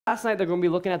Last night, they're going to be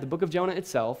looking at the book of Jonah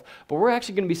itself, but we're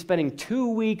actually going to be spending 2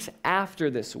 weeks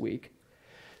after this week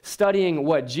studying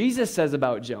what Jesus says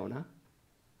about Jonah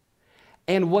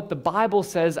and what the Bible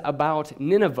says about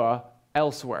Nineveh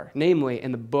elsewhere, namely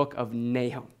in the book of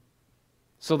Nahum.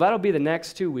 So that'll be the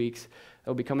next 2 weeks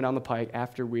that'll be coming down the pike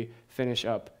after we finish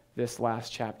up this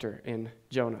last chapter in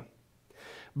Jonah.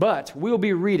 But we'll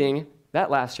be reading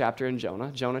that last chapter in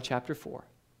Jonah, Jonah chapter 4.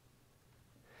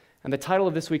 And the title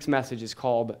of this week's message is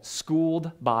called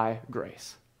Schooled by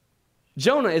Grace.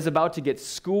 Jonah is about to get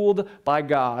schooled by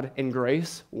God in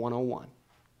Grace 101.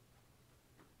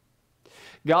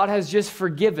 God has just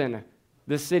forgiven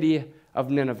the city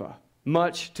of Nineveh,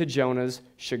 much to Jonah's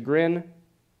chagrin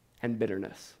and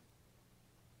bitterness.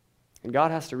 And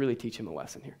God has to really teach him a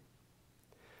lesson here.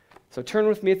 So turn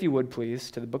with me, if you would,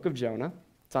 please, to the book of Jonah.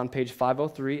 It's on page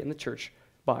 503 in the church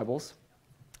Bibles.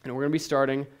 And we're going to be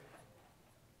starting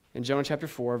in Jonah chapter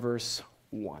 4, verse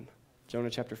 1. Jonah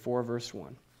chapter 4, verse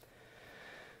 1.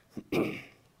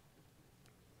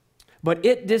 But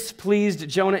it displeased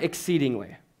Jonah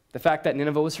exceedingly, the fact that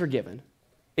Nineveh was forgiven.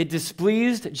 It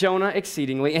displeased Jonah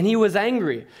exceedingly, and he was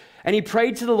angry. And he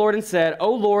prayed to the Lord and said,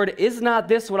 O Lord, is not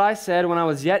this what I said when I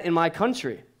was yet in my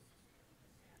country?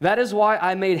 That is why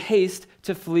I made haste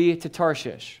to flee to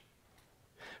Tarshish.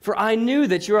 For I knew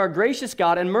that you are a gracious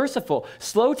God and merciful,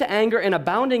 slow to anger and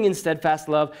abounding in steadfast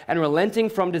love and relenting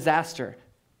from disaster.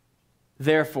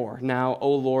 Therefore, now,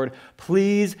 O Lord,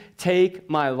 please take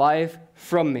my life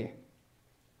from me,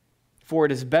 for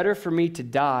it is better for me to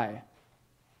die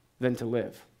than to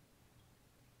live.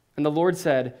 And the Lord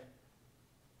said,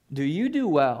 do you do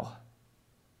well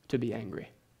to be angry?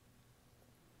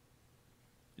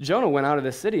 Jonah went out of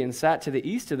the city and sat to the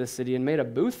east of the city and made a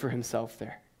booth for himself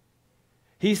there.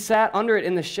 He sat under it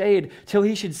in the shade till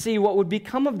he should see what would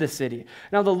become of the city.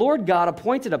 Now the Lord God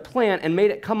appointed a plant and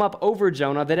made it come up over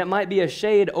Jonah, that it might be a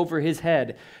shade over his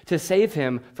head, to save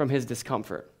him from his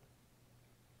discomfort.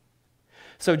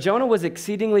 So Jonah was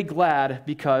exceedingly glad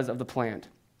because of the plant.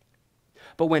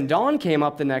 But when dawn came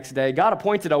up the next day, God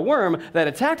appointed a worm that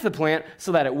attacked the plant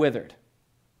so that it withered.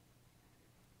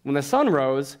 When the sun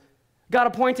rose, God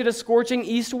appointed a scorching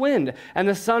east wind, and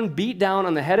the sun beat down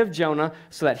on the head of Jonah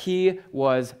so that he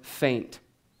was faint.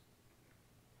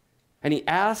 And he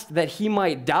asked that he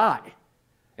might die,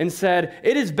 and said,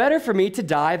 it is better for me to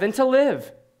die than to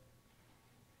live.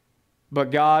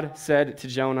 But God said to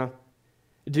Jonah,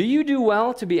 do you do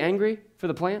well to be angry for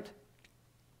the plant?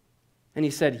 And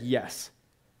he said, yes,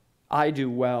 I do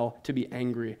well to be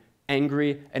angry,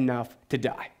 angry enough to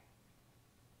die.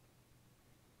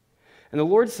 And the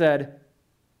Lord said,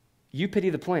 you pity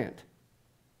the plant,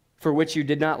 for which you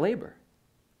did not labor,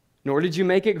 nor did you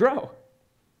make it grow,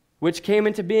 which came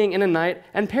into being in a night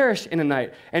and perished in a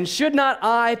night. And should not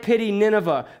I pity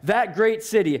Nineveh, that great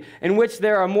city, in which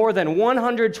there are more than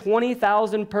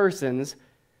 120,000 persons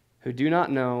who do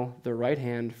not know their right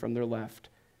hand from their left,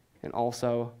 and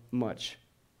also much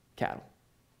cattle?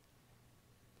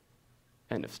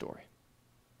 End of story.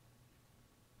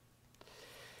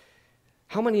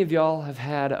 How many of y'all have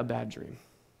had a bad dream?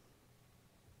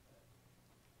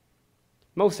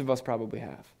 Most of us probably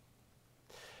have.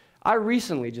 I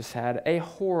recently just had a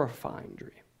horrifying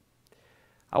dream.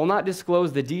 I will not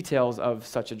disclose the details of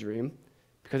such a dream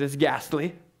because it's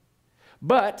ghastly,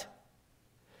 but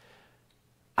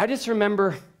I just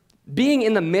remember being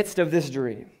in the midst of this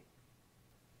dream.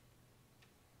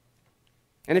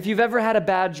 And if you've ever had a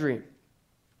bad dream,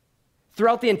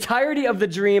 throughout the entirety of the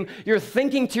dream, you're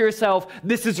thinking to yourself,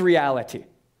 this is reality.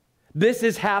 This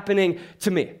is happening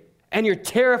to me. And you're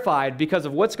terrified because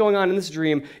of what's going on in this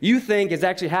dream you think is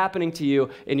actually happening to you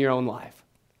in your own life.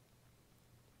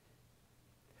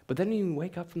 But then you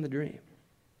wake up from the dream.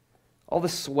 All the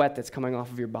sweat that's coming off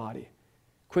of your body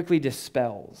quickly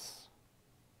dispels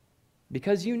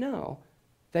because you know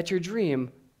that your dream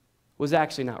was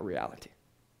actually not reality.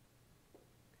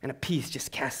 And a peace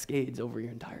just cascades over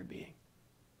your entire being.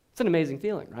 It's an amazing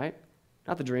feeling, right?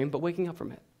 Not the dream, but waking up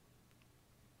from it.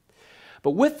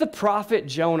 But with the prophet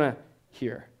Jonah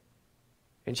here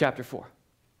in chapter 4,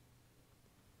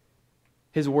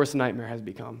 his worst nightmare has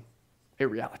become a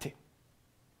reality.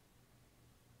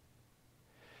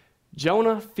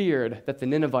 Jonah feared that the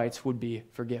Ninevites would be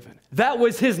forgiven. That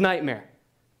was his nightmare.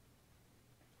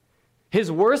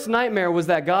 His worst nightmare was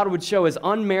that God would show his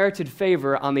unmerited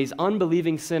favor on these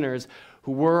unbelieving sinners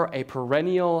who were a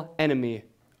perennial enemy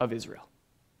of Israel.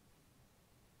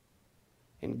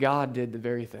 And God did the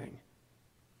very thing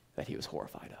that he was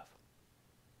horrified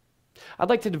of. I'd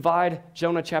like to divide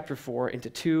Jonah chapter 4 into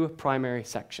two primary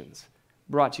sections,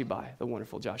 brought to you by the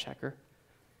wonderful Josh Hecker.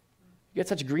 You got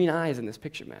such green eyes in this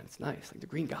picture, man. It's nice. Like the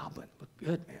Green Goblin. Look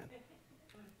good, man.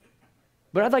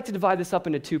 But I'd like to divide this up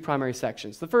into two primary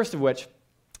sections. The first of which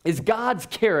is God's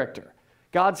character.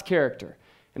 God's character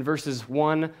in verses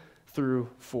 1 through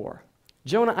 4.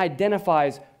 Jonah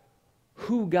identifies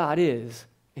who God is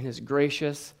in his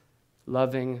gracious,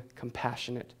 loving,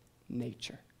 compassionate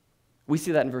nature. We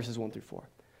see that in verses 1 through 4.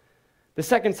 The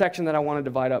second section that I want to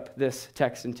divide up this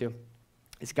text into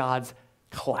is God's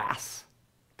class.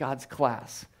 God's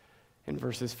class in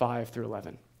verses 5 through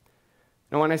 11.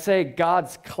 Now, when I say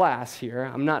God's class here,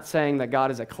 I'm not saying that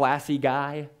God is a classy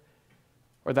guy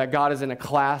or that God is in a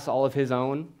class all of his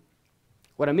own.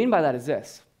 What I mean by that is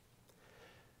this.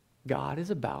 God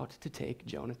is about to take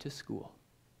Jonah to school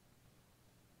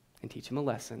and teach him a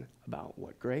lesson about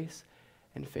what grace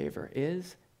and favor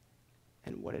is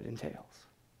and what it entails.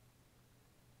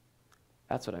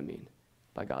 That's what I mean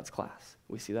by God's class.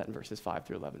 We see that in verses 5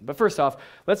 through 11. But first off,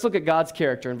 let's look at God's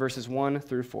character in verses 1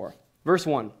 through 4. Verse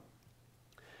 1.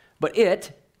 But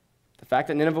it, the fact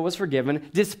that Nineveh was forgiven,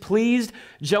 displeased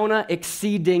Jonah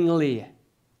exceedingly.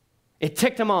 It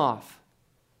ticked him off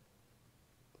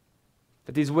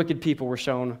that these wicked people were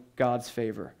shown God's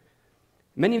favor.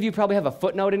 Many of you probably have a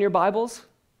footnote in your Bibles,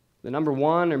 the number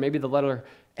 1 or maybe the letter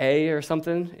A or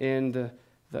something. In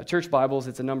the church Bibles,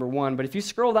 it's a number 1. But if you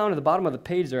scroll down to the bottom of the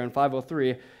page there in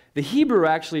 503, the Hebrew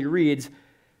actually reads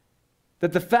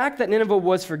that the fact that Nineveh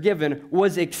was forgiven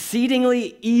was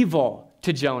exceedingly evil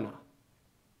to Jonah.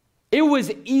 It was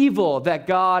evil that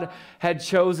God had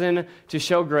chosen to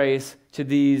show grace to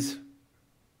these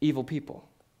evil people.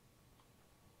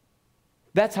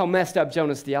 That's how messed up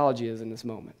Jonah's theology is in this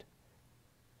moment.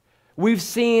 We've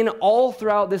seen all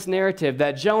throughout this narrative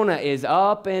that Jonah is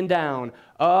up and down,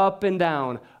 up and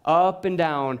down, up and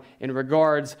down in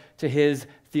regards to his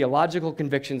theological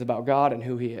convictions about God and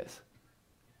who he is.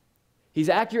 He's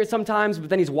accurate sometimes, but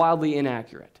then he's wildly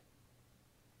inaccurate.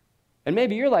 And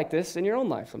maybe you're like this in your own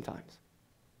life sometimes.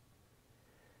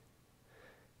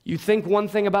 You think one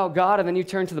thing about God, and then you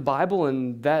turn to the Bible,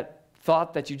 and that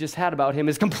thought that you just had about him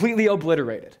is completely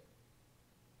obliterated.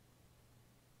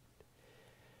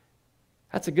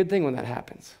 That's a good thing when that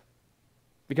happens,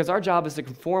 because our job is to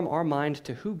conform our mind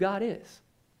to who God is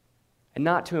and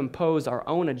not to impose our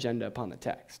own agenda upon the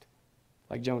text,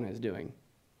 like Jonah is doing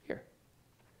here.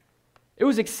 It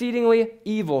was exceedingly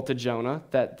evil to Jonah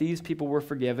that these people were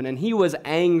forgiven, and he was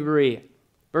angry.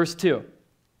 Verse 2.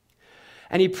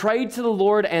 And he prayed to the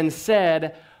Lord and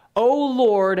said, O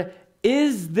Lord,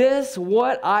 is this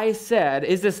what I said?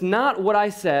 Is this not what I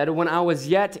said when I was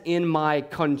yet in my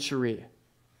country?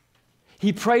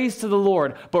 He prays to the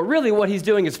Lord, but really what he's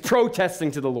doing is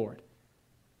protesting to the Lord.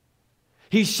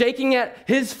 He's shaking at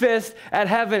his fist at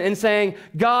heaven and saying,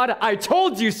 God, I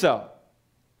told you so.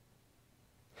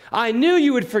 I knew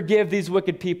you would forgive these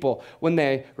wicked people when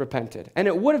they repented. And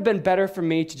it would have been better for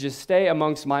me to just stay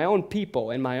amongst my own people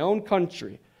in my own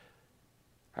country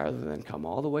rather than come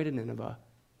all the way to Nineveh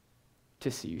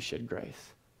to see you shed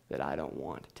grace that I don't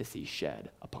want to see shed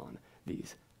upon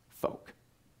these folk.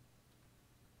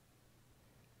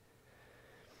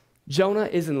 Jonah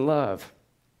is in love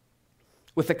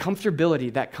with the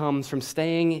comfortability that comes from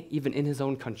staying even in his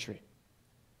own country.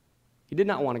 He did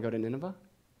not want to go to Nineveh.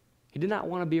 He did not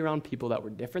want to be around people that were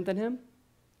different than him.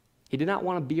 He did not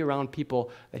want to be around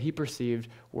people that he perceived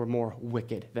were more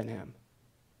wicked than him.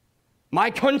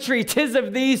 My country, 'tis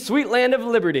of thee, sweet land of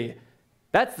liberty.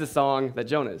 That's the song that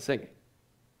Jonah is singing.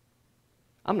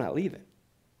 I'm not leaving.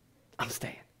 I'm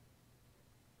staying.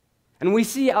 And we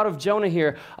see out of Jonah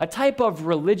here a type of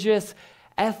religious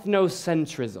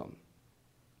ethnocentrism.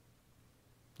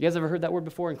 You guys ever heard that word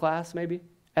before in class, maybe?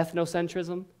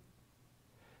 Ethnocentrism?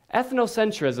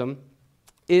 Ethnocentrism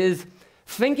is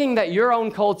thinking that your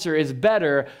own culture is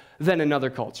better than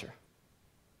another culture.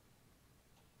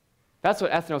 That's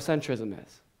what ethnocentrism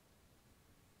is.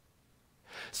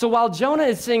 So while Jonah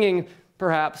is singing,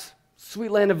 perhaps,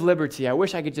 sweet land of liberty, I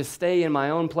wish I could just stay in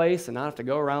my own place and not have to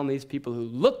go around these people who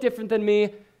look different than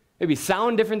me, maybe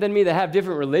sound different than me, that have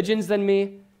different religions than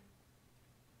me.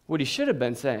 What he should have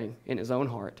been saying in his own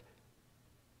heart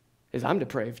is, I'm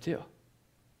depraved too.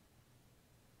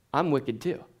 I'm wicked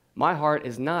too. My heart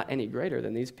is not any greater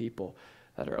than these people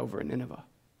that are over in Nineveh.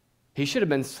 He should have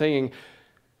been singing,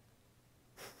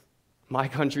 my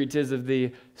country, 'tis of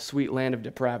thee, sweet land of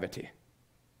depravity.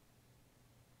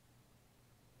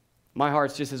 My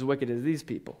heart's just as wicked as these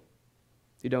people.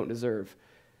 You don't deserve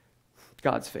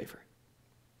God's favor.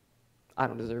 I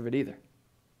don't deserve it either.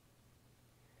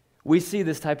 We see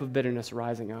this type of bitterness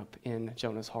rising up in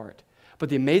Jonah's heart. But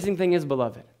the amazing thing is,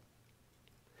 beloved,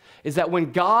 is that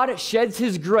when God sheds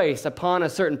his grace upon a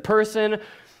certain person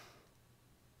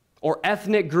or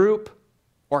ethnic group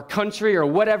or country or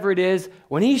whatever it is,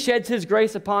 when he sheds his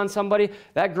grace upon somebody,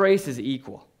 that grace is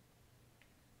equal.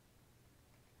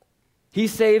 He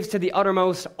saves to the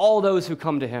uttermost all those who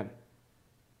come to him,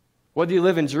 whether you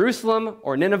live in Jerusalem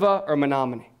or Nineveh or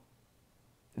Menominee.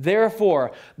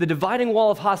 Therefore, the dividing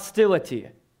wall of hostility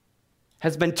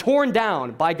has been torn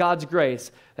down by God's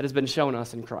grace that has been shown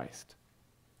us in Christ.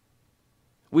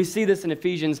 We see this in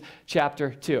Ephesians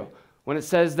chapter 2, when it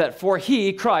says that for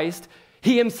he, Christ,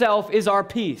 he himself is our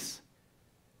peace.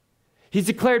 He's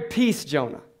declared peace,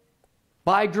 Jonah,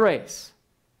 by grace,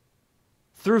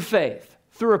 through faith,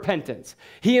 through repentance.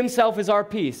 He himself is our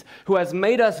peace, who has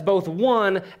made us both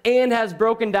one and has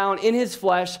broken down in his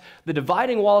flesh the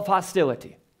dividing wall of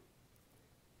hostility.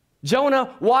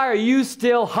 Jonah, why are you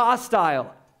still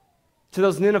hostile to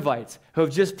those Ninevites who have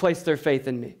just placed their faith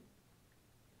in me?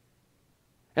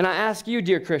 And I ask you,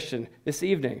 dear Christian, this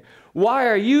evening, why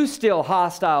are you still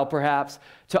hostile, perhaps,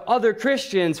 to other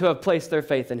Christians who have placed their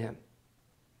faith in him?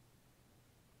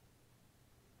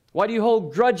 Why do you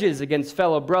hold grudges against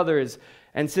fellow brothers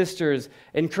and sisters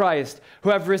in Christ who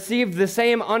have received the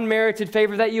same unmerited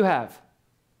favor that you have?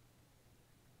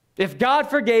 If God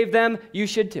forgave them, you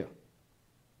should too.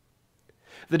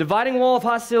 The dividing wall of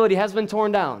hostility has been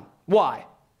torn down. Why?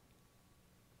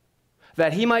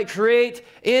 That he might create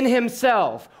in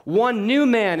himself one new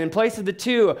man in place of the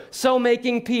two, so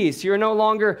making peace. You are no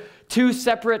longer two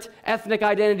separate ethnic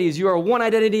identities. You are one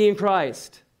identity in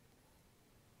Christ.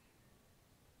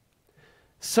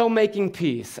 So making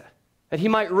peace, that he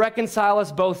might reconcile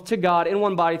us both to God in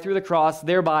one body through the cross,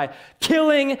 thereby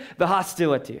killing the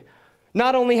hostility.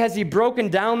 Not only has he broken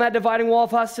down that dividing wall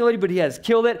of hostility, but he has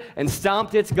killed it and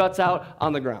stomped its guts out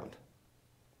on the ground.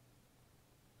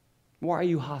 Why are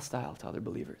you hostile to other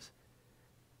believers?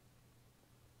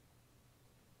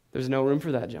 There's no room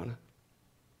for that, Jonah.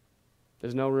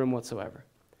 There's no room whatsoever.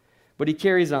 But he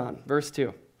carries on. Verse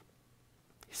 2.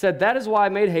 He said, "That is why I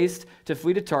made haste to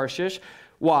flee to Tarshish."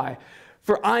 Why?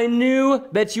 "For I knew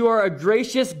that you are a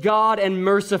gracious God and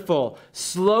merciful,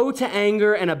 slow to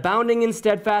anger and abounding in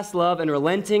steadfast love and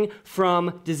relenting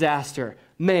from disaster."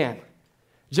 Man,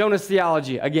 Jonah's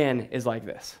theology, again, is like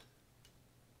this.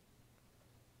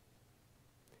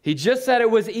 He just said it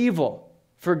was evil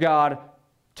for God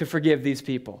to forgive these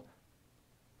people.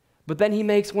 But then he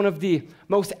makes one of the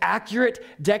most accurate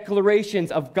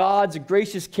declarations of God's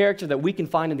gracious character that we can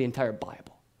find in the entire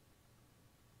Bible.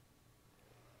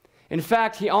 In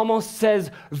fact, he almost says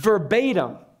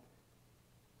verbatim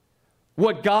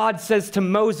what God says to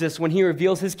Moses when he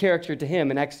reveals his character to him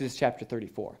in Exodus chapter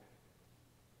 34.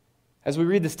 As we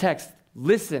read this text,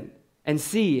 listen and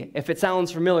see if it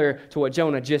sounds familiar to what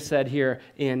Jonah just said here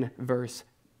in verse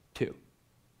 2.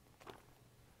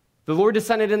 "The Lord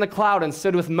descended in the cloud and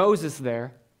stood with Moses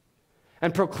there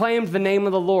and proclaimed the name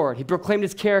of the Lord." He proclaimed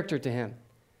his character to him.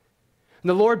 "And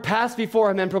the Lord passed before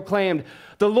him and proclaimed,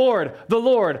 the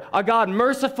Lord, a God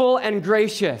merciful and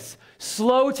gracious,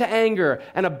 slow to anger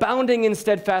and abounding in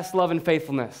steadfast love and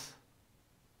faithfulness."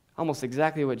 Almost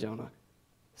exactly what Jonah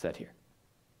said here.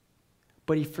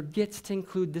 But he forgets to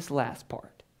include this last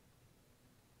part.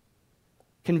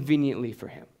 Conveniently for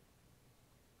him.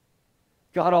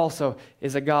 God also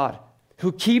is a God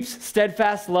who keeps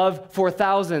steadfast love for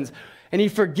thousands, and he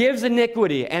forgives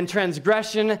iniquity and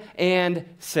transgression and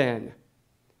sin.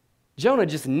 Jonah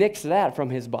just nixed that from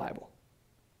his Bible,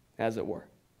 as it were.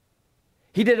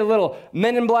 He did a little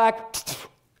Men in Black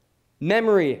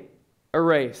memory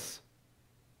erase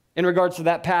in regards to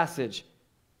that passage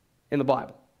in the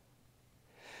Bible.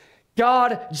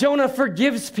 Jonah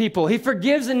forgives people. He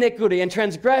forgives iniquity and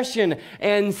transgression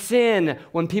and sin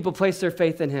when people place their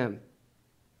faith in him.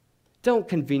 Don't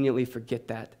conveniently forget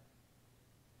that.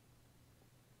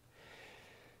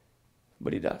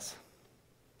 But he does.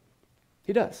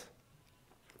 He does.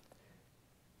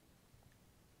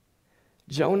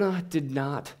 Jonah did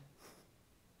not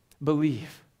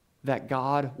believe that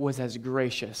God was as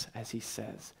gracious as he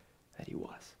says that he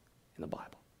was in the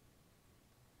Bible.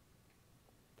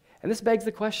 And this begs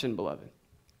the question, beloved.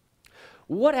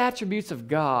 What attributes of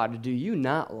God do you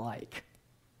not like?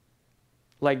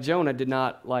 Like Jonah did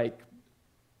not like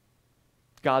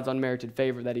God's unmerited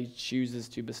favor that he chooses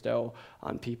to bestow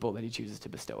on people that he chooses to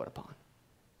bestow it upon.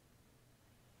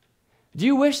 Do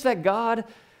you wish that God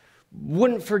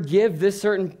wouldn't forgive this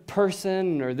certain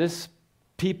person or this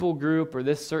people group or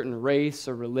this certain race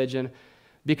or religion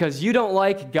because you don't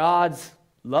like God's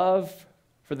love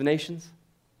for the nations?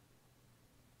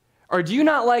 Or do you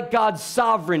not like God's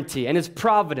sovereignty and his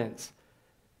providence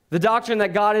The doctrine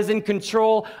that God is in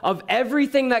control of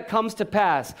everything that comes to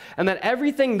pass, and that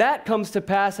everything that comes to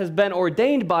pass has been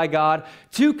ordained by God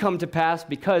to come to pass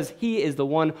because he is the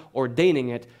one ordaining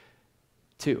it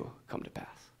to come to pass.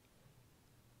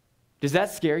 Does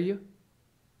that scare you?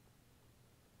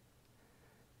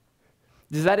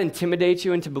 Does that intimidate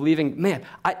you into believing, man,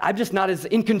 I'm just not as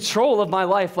in control of my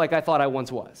life like I thought I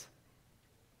once was?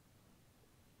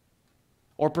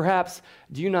 Or perhaps,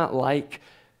 do you not like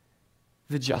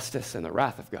the justice and the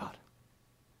wrath of God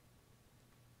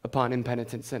upon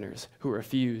impenitent sinners who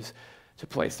refuse to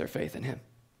place their faith in him?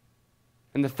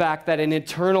 And the fact that an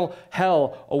eternal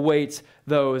hell awaits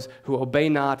those who obey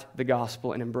not the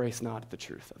gospel and embrace not the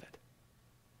truth of it.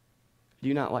 Do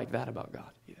you not like that about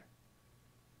God either?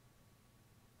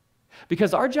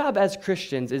 Because our job as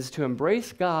Christians is to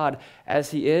embrace God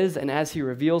as he is and as he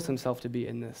reveals himself to be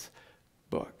in this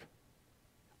book.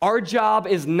 Our job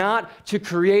is not to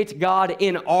create God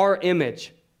in our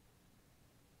image.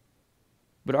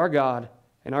 But our God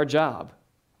and our job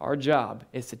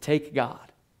is to take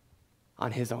God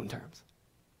on his own terms,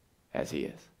 as he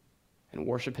is, and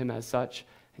worship him as such,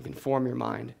 and conform your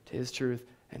mind to his truth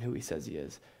and who he says he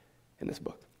is in this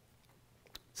book.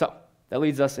 So, that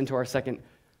leads us into our second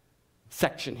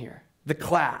section here, the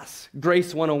class,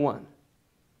 Grace 101,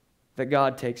 that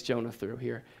God takes Jonah through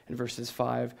here in verses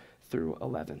 5 through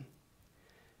 11.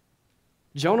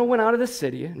 Jonah went out of the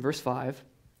city, in verse 5,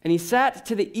 and he sat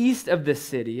to the east of the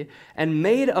city and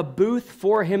made a booth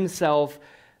for himself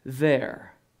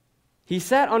there. He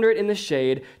sat under it in the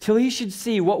shade till he should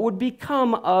see what would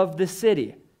become of the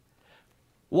city.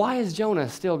 Why is Jonah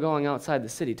still going outside the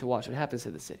city to watch what happens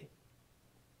to the city?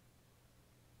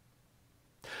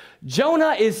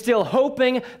 Jonah is still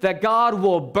hoping that God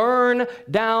will burn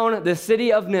down the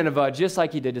city of Nineveh just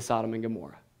like he did to Sodom and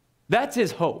Gomorrah. That's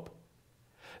his hope.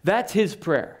 That's his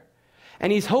prayer.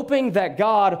 And he's hoping that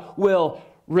God will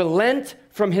relent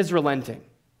from his relenting.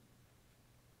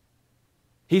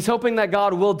 He's hoping that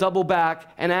God will double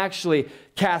back and actually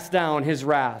cast down his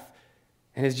wrath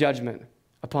and his judgment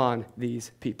upon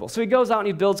these people. So he goes out and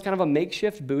he builds kind of a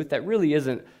makeshift booth that really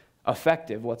isn't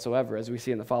effective whatsoever, as we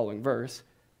see in the following verse.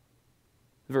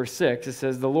 Verse 6, it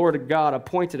says, "The Lord God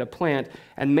appointed a plant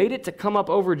and made it to come up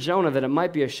over Jonah that it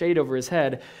might be a shade over his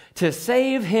head to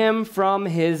save him from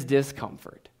his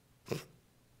discomfort."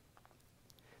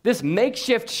 This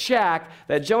makeshift shack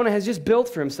that Jonah has just built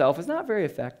for himself is not very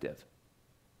effective.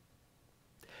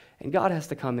 And God has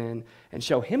to come in and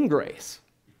show him grace,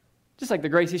 just like the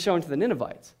grace he's shown to the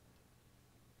Ninevites,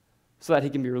 so that he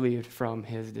can be relieved from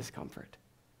his discomfort.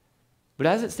 But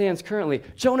as it stands currently,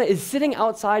 Jonah is sitting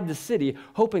outside the city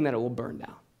hoping that it will burn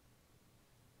down.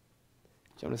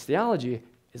 Jonah's theology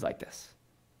is like this.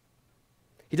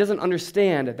 He doesn't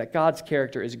understand that God's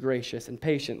character is gracious and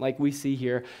patient, like we see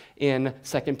here in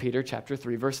 2 Peter chapter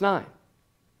 3, verse 9.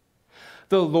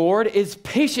 "The Lord is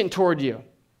patient toward you,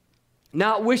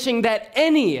 not wishing that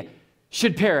any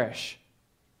should perish,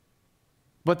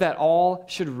 but that all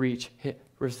should reach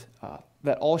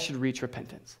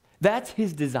repentance." That's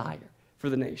his desire for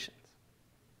the nations.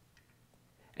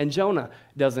 And Jonah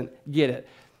doesn't get it.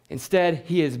 Instead,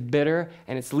 he is bitter,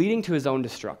 and it's leading to his own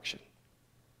destruction.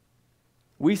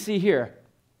 We see here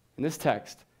in this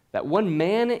text that when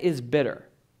man is bitter,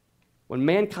 when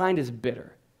mankind is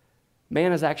bitter,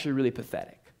 man is actually really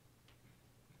pathetic.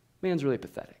 Man's really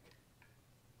pathetic.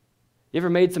 You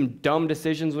ever made some dumb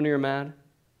decisions when you were mad?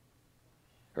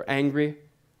 Or angry?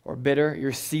 Or bitter?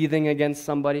 You're seething against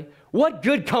somebody? What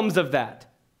good comes of that?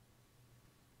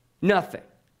 Nothing.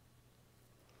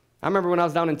 I remember when I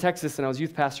was down in Texas and I was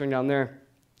youth pastoring down there,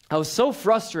 I was so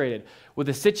frustrated with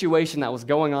the situation that was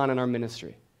going on in our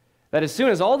ministry that as soon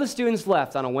as all the students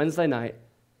left on a Wednesday night,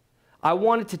 I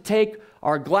wanted to take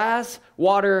our glass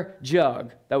water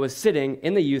jug that was sitting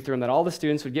in the youth room that all the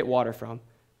students would get water from,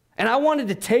 and I wanted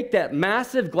to take that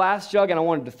massive glass jug and I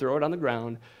wanted to throw it on the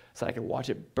ground so I could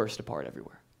watch it burst apart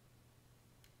everywhere.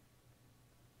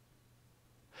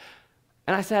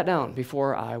 And I sat down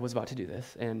before I was about to do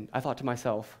this, and I thought to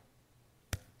myself,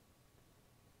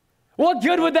 what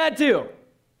good would that do?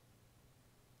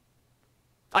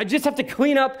 I just have to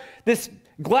clean up this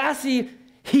glassy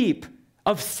heap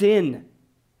of sin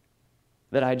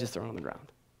that I had just thrown on the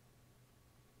ground.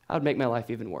 I would make my life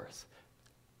even worse.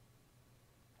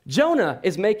 Jonah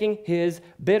is making his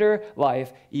bitter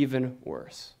life even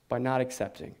worse by not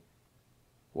accepting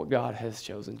what God has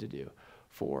chosen to do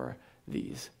for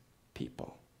these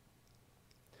people.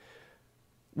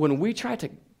 When we try to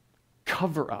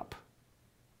cover up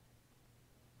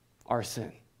our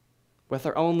sin with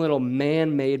our own little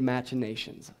man-made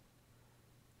machinations,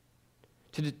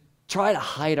 to try to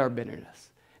hide our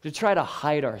bitterness, to try to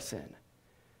hide our sin,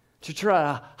 to try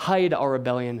to hide our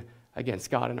rebellion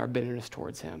against God and our bitterness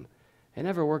towards him. It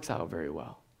never works out very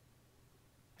well.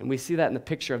 And we see that in the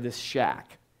picture of this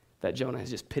shack that Jonah has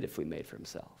just pitifully made for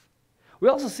himself. We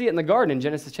also see it in the garden in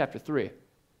Genesis chapter 3.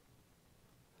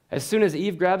 As soon as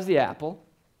Eve grabs the apple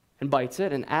and bites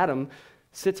it, and Adam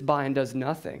sits by and does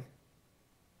nothing,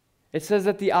 it says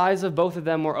that the eyes of both of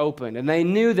them were opened, and they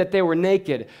knew that they were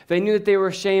naked. They knew that they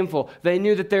were shameful. They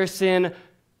knew that their sin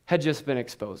had just been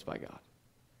exposed by God.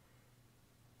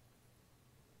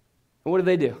 And what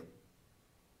did?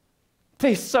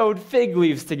 They sewed fig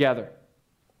leaves together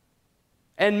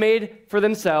and made for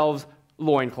themselves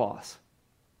loincloths.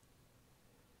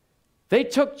 They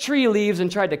took tree leaves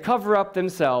and tried to cover up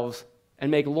themselves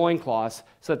and make loincloths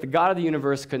so that the God of the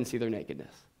universe couldn't see their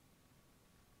nakedness.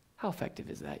 How effective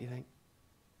is that, you think?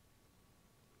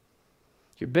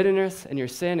 Your bitterness and your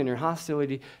sin and your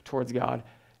hostility towards God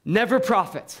never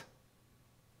profits.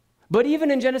 But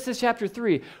even in Genesis chapter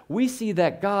 3, we see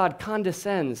that God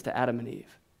condescends to Adam and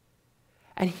Eve.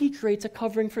 And he creates a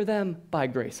covering for them by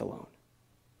grace alone.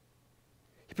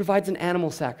 He provides an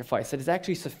animal sacrifice that is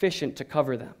actually sufficient to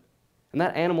cover them. And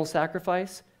that animal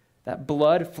sacrifice, that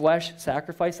blood, flesh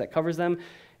sacrifice that covers them,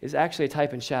 is actually a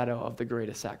type and shadow of the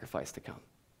greatest sacrifice to come.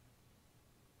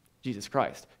 Jesus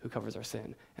Christ, who covers our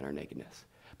sin and our nakedness.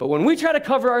 But when we try to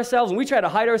cover ourselves, when we try to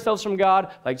hide ourselves from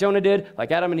God, like Jonah did,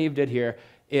 like Adam and Eve did here,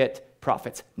 it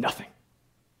profits nothing.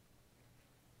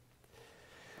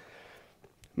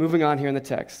 Moving on here in the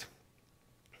text,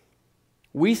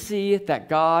 we see that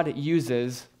God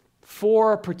uses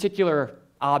 4 particular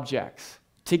objects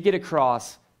to get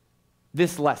across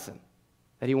this lesson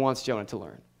that he wants Jonah to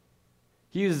learn.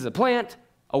 He uses a plant,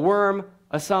 a worm,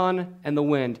 a sun, and the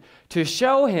wind to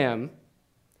show him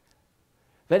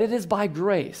that it is by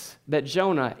grace that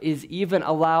Jonah is even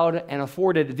allowed and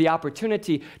afforded the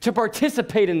opportunity to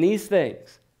participate in these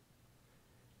things,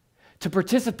 to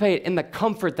participate in the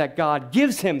comfort that God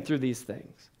gives him through these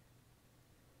things.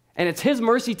 And it's his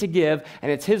mercy to give,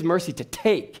 and it's his mercy to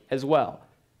take as well,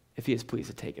 if he is pleased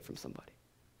to take it from somebody.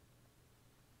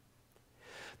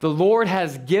 The Lord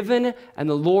has given, and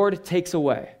the Lord takes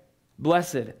away.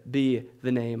 Blessed be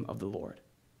the name of the Lord.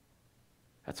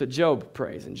 That's what Job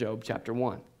prays in Job chapter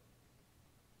 1.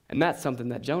 And that's something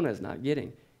that Jonah is not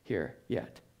getting here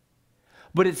yet.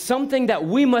 But it's something that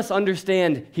we must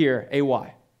understand here,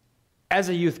 AY, as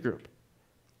a youth group.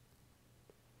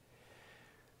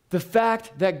 The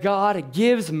fact that God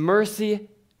gives mercy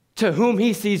to whom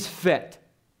he sees fit.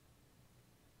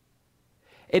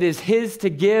 It is his to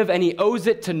give, and he owes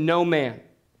it to no man.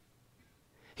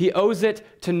 He owes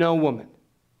it to no woman.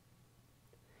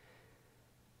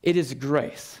 It is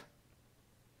grace.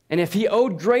 And if he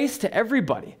owed grace to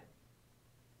everybody,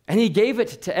 and he gave it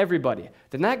to everybody,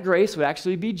 then that grace would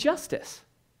actually be justice,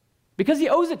 because he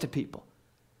owes it to people.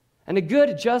 And a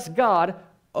good, just God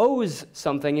owes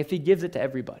something if he gives it to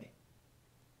everybody.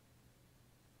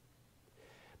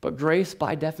 But grace,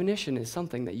 by definition, is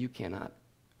something that you cannot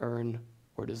earn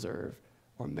or deserve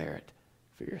or merit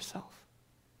for yourself.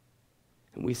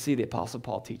 And we see the Apostle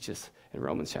Paul teach us in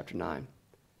Romans chapter 9,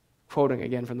 quoting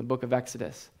again from the book of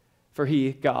Exodus. For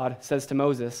he, God, says to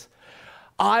Moses,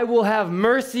 I will have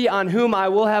mercy on whom I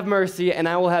will have mercy, and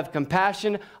I will have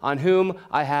compassion on whom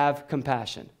I have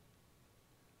compassion.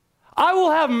 I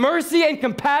will have mercy and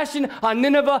compassion on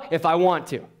Nineveh if I want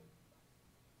to.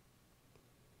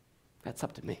 That's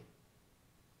up to me.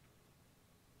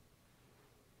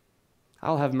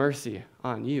 I'll have mercy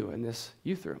on you in this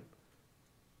youth room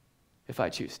if I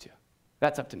choose to.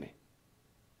 That's up to me.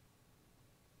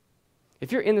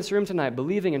 If you're in this room tonight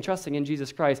believing and trusting in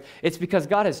Jesus Christ, it's because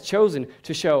God has chosen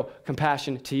to show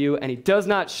compassion to you, and he does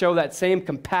not show that same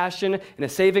compassion in a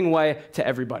saving way to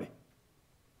everybody.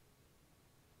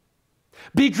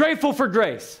 Be grateful for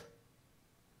grace.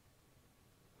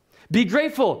 Be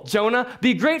grateful, Jonah.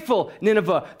 Be grateful,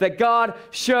 Nineveh, that God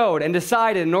showed and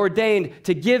decided and ordained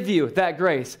to give you that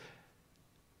grace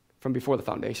from before the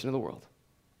foundation of the world.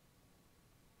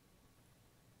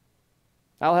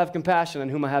 I'll have compassion on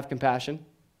whom I have compassion.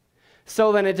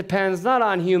 So then it depends not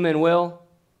on human will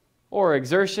or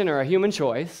exertion or a human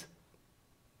choice,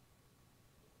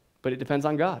 but it depends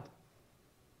on God,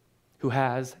 who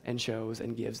has and shows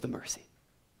and gives the mercy.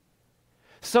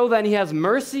 So then he has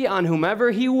mercy on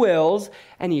whomever he wills,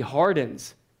 and he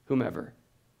hardens whomever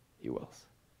he wills.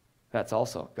 That's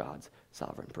also God's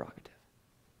sovereign prerogative.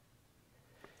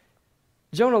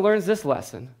 Jonah learns this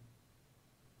lesson,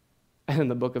 and then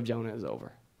the book of Jonah is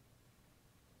over.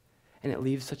 And it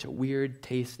leaves such a weird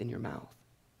taste in your mouth.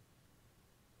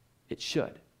 It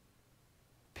should,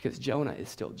 because Jonah is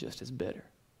still just as bitter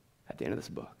at the end of this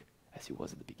book as he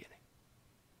was at the beginning.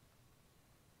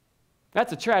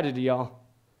 That's a tragedy, y'all.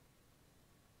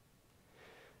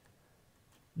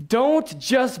 Don't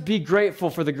just be grateful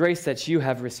for the grace that you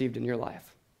have received in your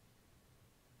life,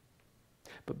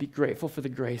 but be grateful for the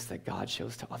grace that God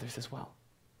shows to others as well.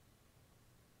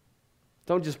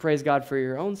 Don't just praise God for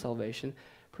your own salvation,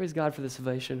 praise God for the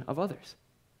salvation of others.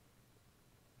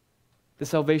 The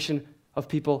salvation of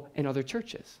people in other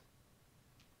churches.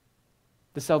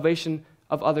 The salvation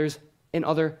of others in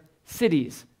other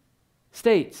cities,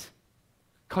 states,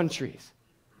 countries,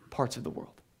 parts of the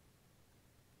world.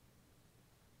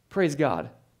 Praise God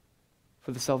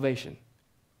for the salvation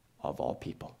of all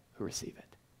people who receive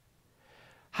it.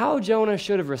 How Jonah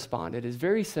should have responded is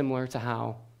very similar to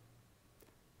how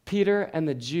Peter and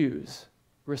the Jews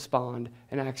respond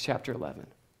in Acts chapter 11.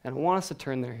 And I want us to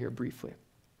turn there here briefly.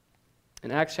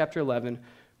 In Acts chapter 11,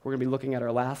 we're going to be looking at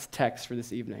our last text for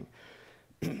this evening.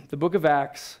 The book of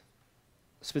Acts,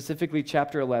 specifically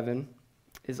chapter 11,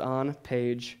 is on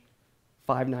page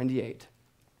 598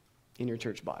 in your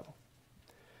church Bible.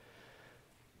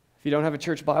 If you don't have a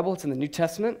church Bible, it's in the New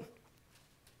Testament,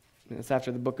 and it's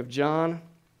after the book of John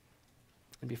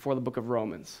and before the book of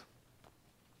Romans.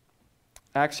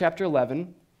 Acts chapter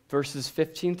 11, verses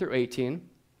 15 through 18.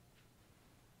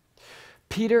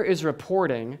 Peter is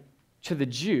reporting to the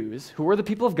Jews, who were the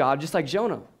people of God, just like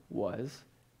Jonah was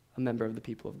a member of the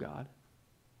people of God.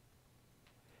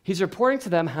 He's reporting to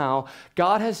them how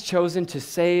God has chosen to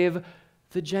save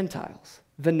the Gentiles,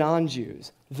 the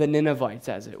non-Jews, the Ninevites,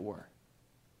 as it were.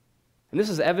 And this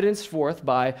is evidenced forth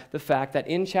by the fact that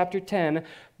in chapter 10,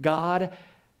 God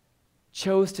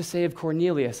chose to save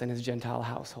Cornelius and his Gentile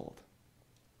household.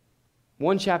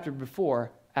 One chapter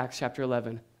before, Acts chapter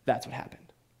 11, that's what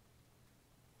happened.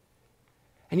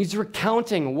 And he's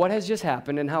recounting what has just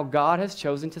happened and how God has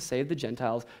chosen to save the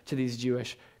Gentiles to these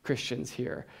Jewish Christians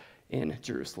here in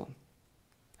Jerusalem.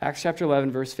 Acts chapter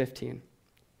 11, verse 15.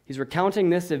 He's recounting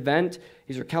this event.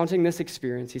 He's recounting this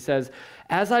experience. He says,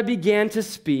 "As I began to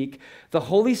speak, the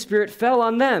Holy Spirit fell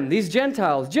on them, these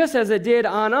Gentiles, just as it did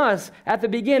on us at the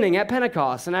beginning, at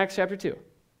Pentecost," in Acts chapter 2.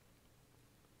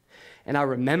 "And I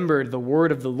remembered the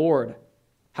word of the Lord,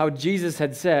 how Jesus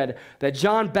had said that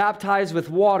John baptized with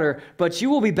water, but you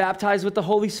will be baptized with the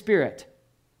Holy Spirit."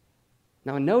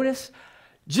 Now notice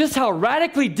just how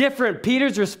radically different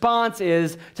Peter's response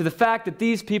is to the fact that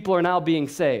these people are now being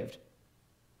saved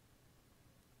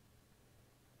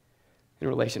in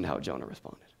relation to how Jonah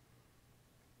responded.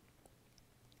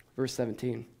 Verse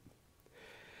 17.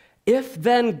 "If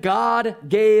then God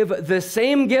gave the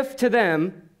same gift to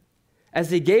them as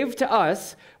he gave to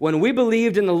us when we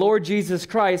believed in the Lord Jesus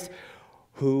Christ,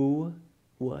 who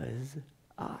was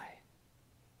I?"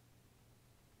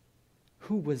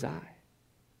 Who was I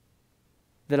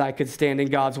that I could stand in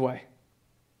God's way?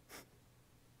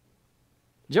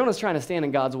 Jonah's trying to stand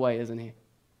in God's way, isn't he?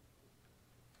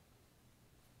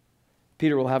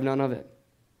 Peter will have none of it.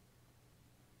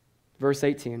 Verse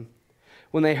 18.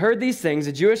 "When they heard these things,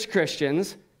 the Jewish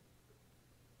Christians,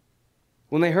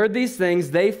 when they heard these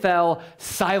things, they fell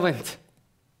silent.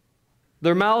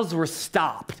 Their mouths were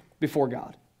stopped before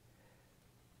God.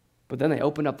 But then they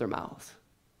opened up their mouths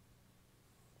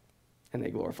and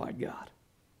they glorified God,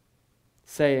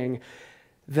 saying,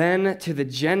 'Then to the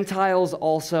Gentiles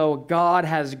also God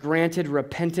has granted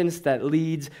repentance that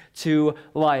leads to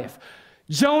life.'"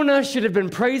 Jonah should have been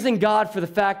praising God for the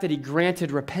fact that he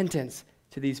granted repentance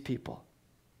to these people.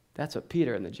 That's what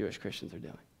Peter and the Jewish Christians are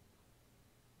doing.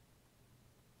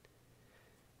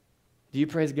 Do you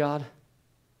praise God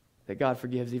that God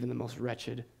forgives even the most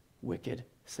wretched, wicked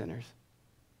sinners?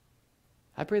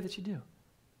 I pray that you do.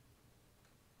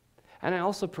 And I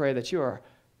also pray that you are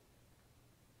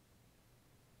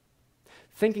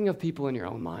thinking of people in your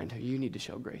own mind who you need to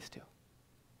show grace to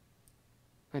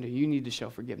and who you need to show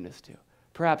forgiveness to.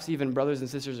 Perhaps even brothers and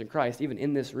sisters in Christ, even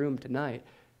in this room tonight,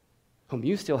 whom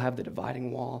you still have the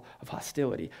dividing wall of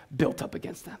hostility built up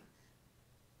against them.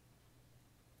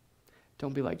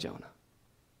 Don't be like Jonah.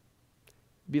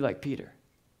 Be like Peter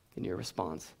in your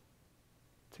response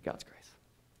to God's grace.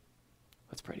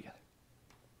 Let's pray together.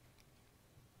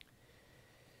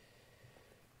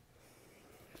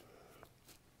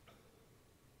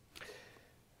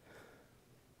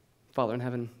 Father in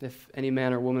heaven, if any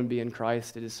man or woman be in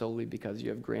Christ, it is solely because you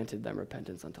have granted them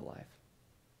repentance unto life.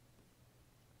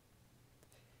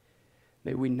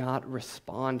 May we not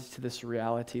respond to this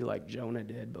reality like Jonah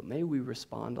did, but may we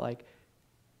respond like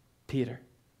Peter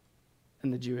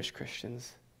and the Jewish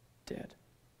Christians did.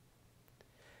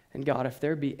 And God, if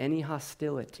there be any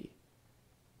hostility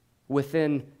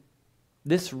within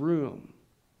this room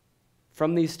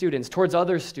from these students towards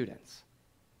other students.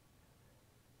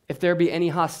 If there be any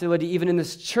hostility even in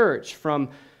this church from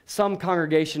some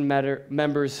congregation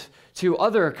members to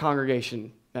other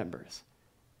congregation members.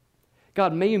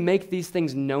 God, may you make these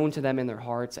things known to them in their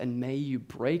hearts, and may you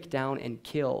break down and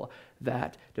kill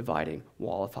that dividing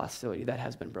wall of hostility that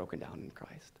has been broken down in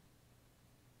Christ.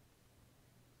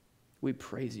 We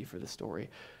praise you for the story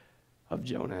of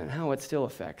Jonah and how it still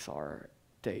affects our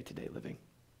day-to-day living.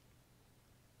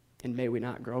 And may we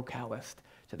not grow calloused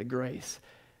to the grace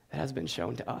that has been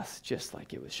shown to us, just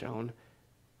like it was shown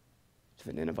to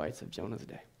the Ninevites of Jonah's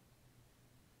day.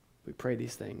 We pray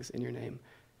these things in your name,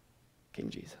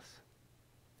 King Jesus.